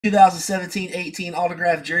2017-18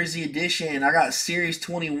 autograph jersey edition. I got Series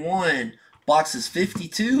 21, boxes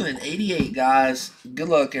 52 and 88, guys. Good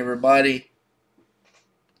luck, everybody.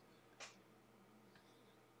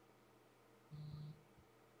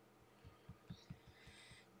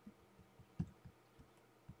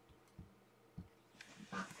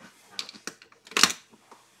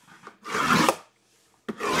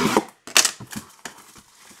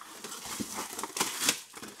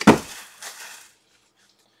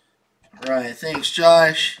 All right, thanks,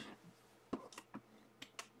 Josh.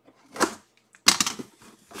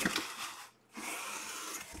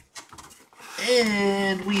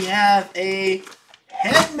 And we have a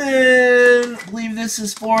Hedman. I believe this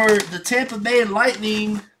is for the Tampa Bay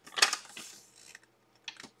Lightning.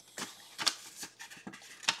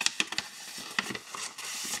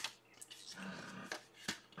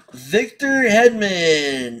 Victor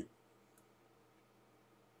Hedman.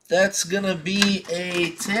 That's going to be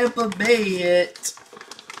a Tampa Bay hit.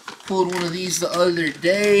 Pulled one of these the other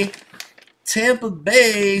day. Tampa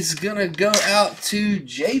Bay's going to go out to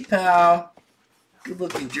J-Pow. Good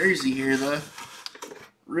looking jersey here, though.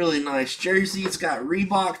 Really nice jersey. It's got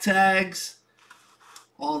Reebok tags.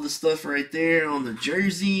 All the stuff right there on the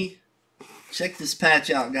jersey. Check this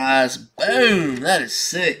patch out, guys. Boom! That is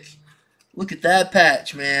sick. Look at that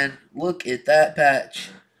patch, man. Look at that patch.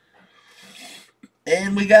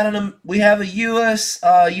 And we have a U.S.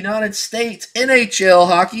 United States NHL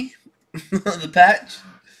hockey. The patch.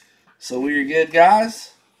 So we're good,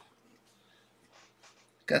 guys.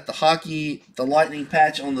 Got the Lightning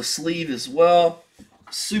patch on the sleeve as well.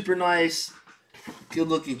 Super nice. Good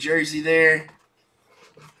looking jersey there.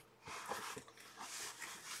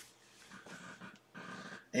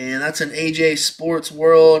 And that's an AJ Sports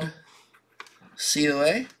World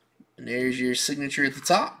COA. And there's your signature at the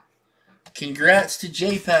top. Congrats to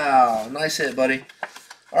J-Pow. Nice hit, buddy.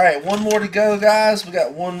 All right, one more to go, guys. We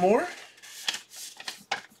got one more.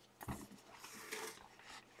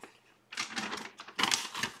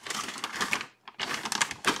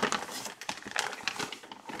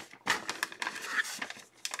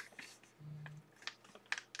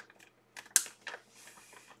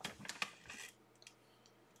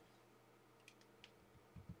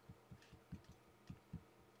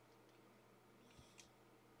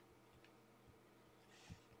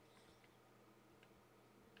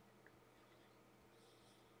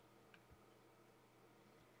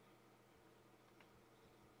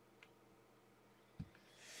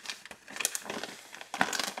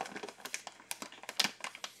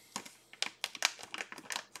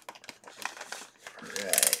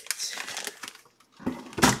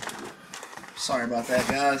 Sorry about that,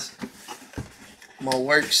 guys.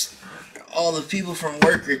 All the people from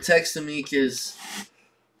work are texting me because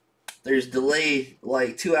there's delay,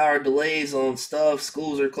 like 2-hour delays on stuff.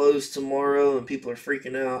 Schools are closed tomorrow and people are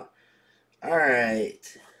freaking out.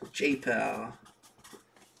 Alright, J-Pow.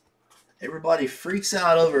 Everybody freaks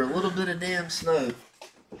out over a little bit of damn snow.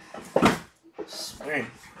 I swear.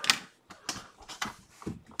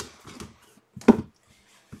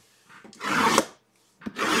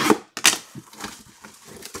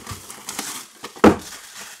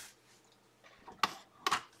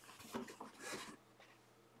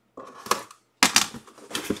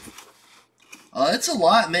 That's a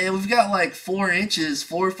lot, man. We've got like 4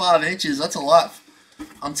 or 5 inches. That's a lot.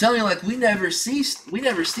 I'm telling you, like we never see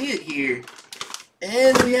it here.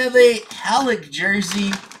 And we have a Halak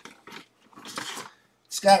jersey.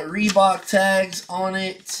 It's got Reebok tags on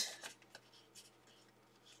it.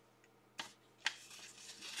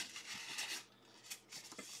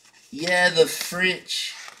 Yeah, the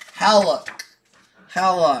French Halak.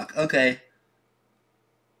 Okay.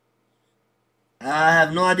 I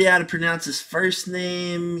have no idea how to pronounce his first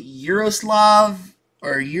name. Jaroslav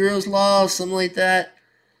or Jaroslav, something like that.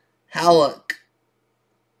 Halak.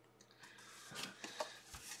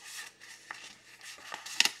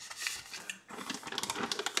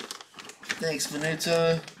 Thanks,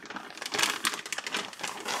 Venuto.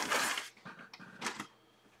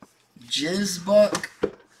 Jizzbuck.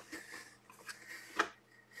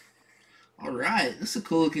 Alright, this is a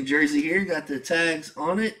cool looking jersey here. Got the tags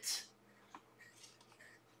on it.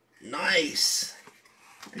 Nice.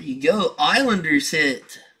 There you go. Islanders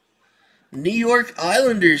hit. New York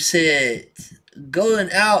Islanders hit.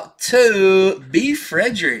 Going out to B.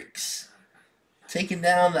 Fredericks. Taking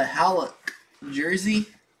down the Halak jersey.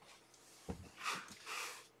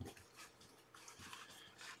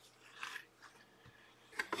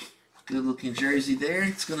 Good looking jersey there.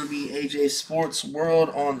 It's going to be AJ Sports World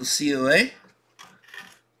on the COA.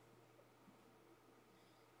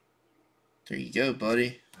 There you go,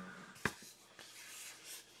 buddy.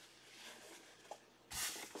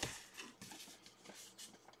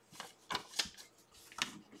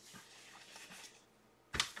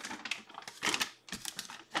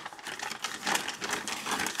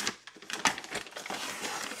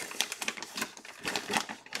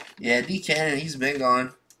 Yeah, D. Cannon, he's been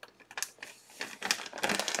gone.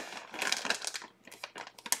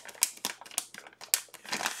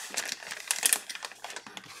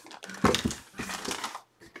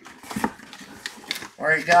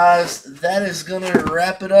 Alright, guys, that is going to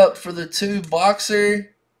wrap it up for the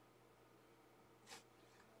 2-boxer.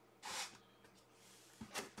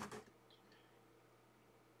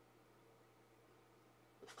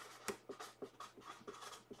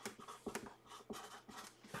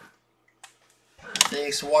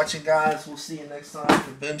 Thanks for watching, guys. We'll see you next time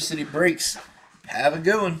for Boom City Breaks. Have a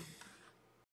good one.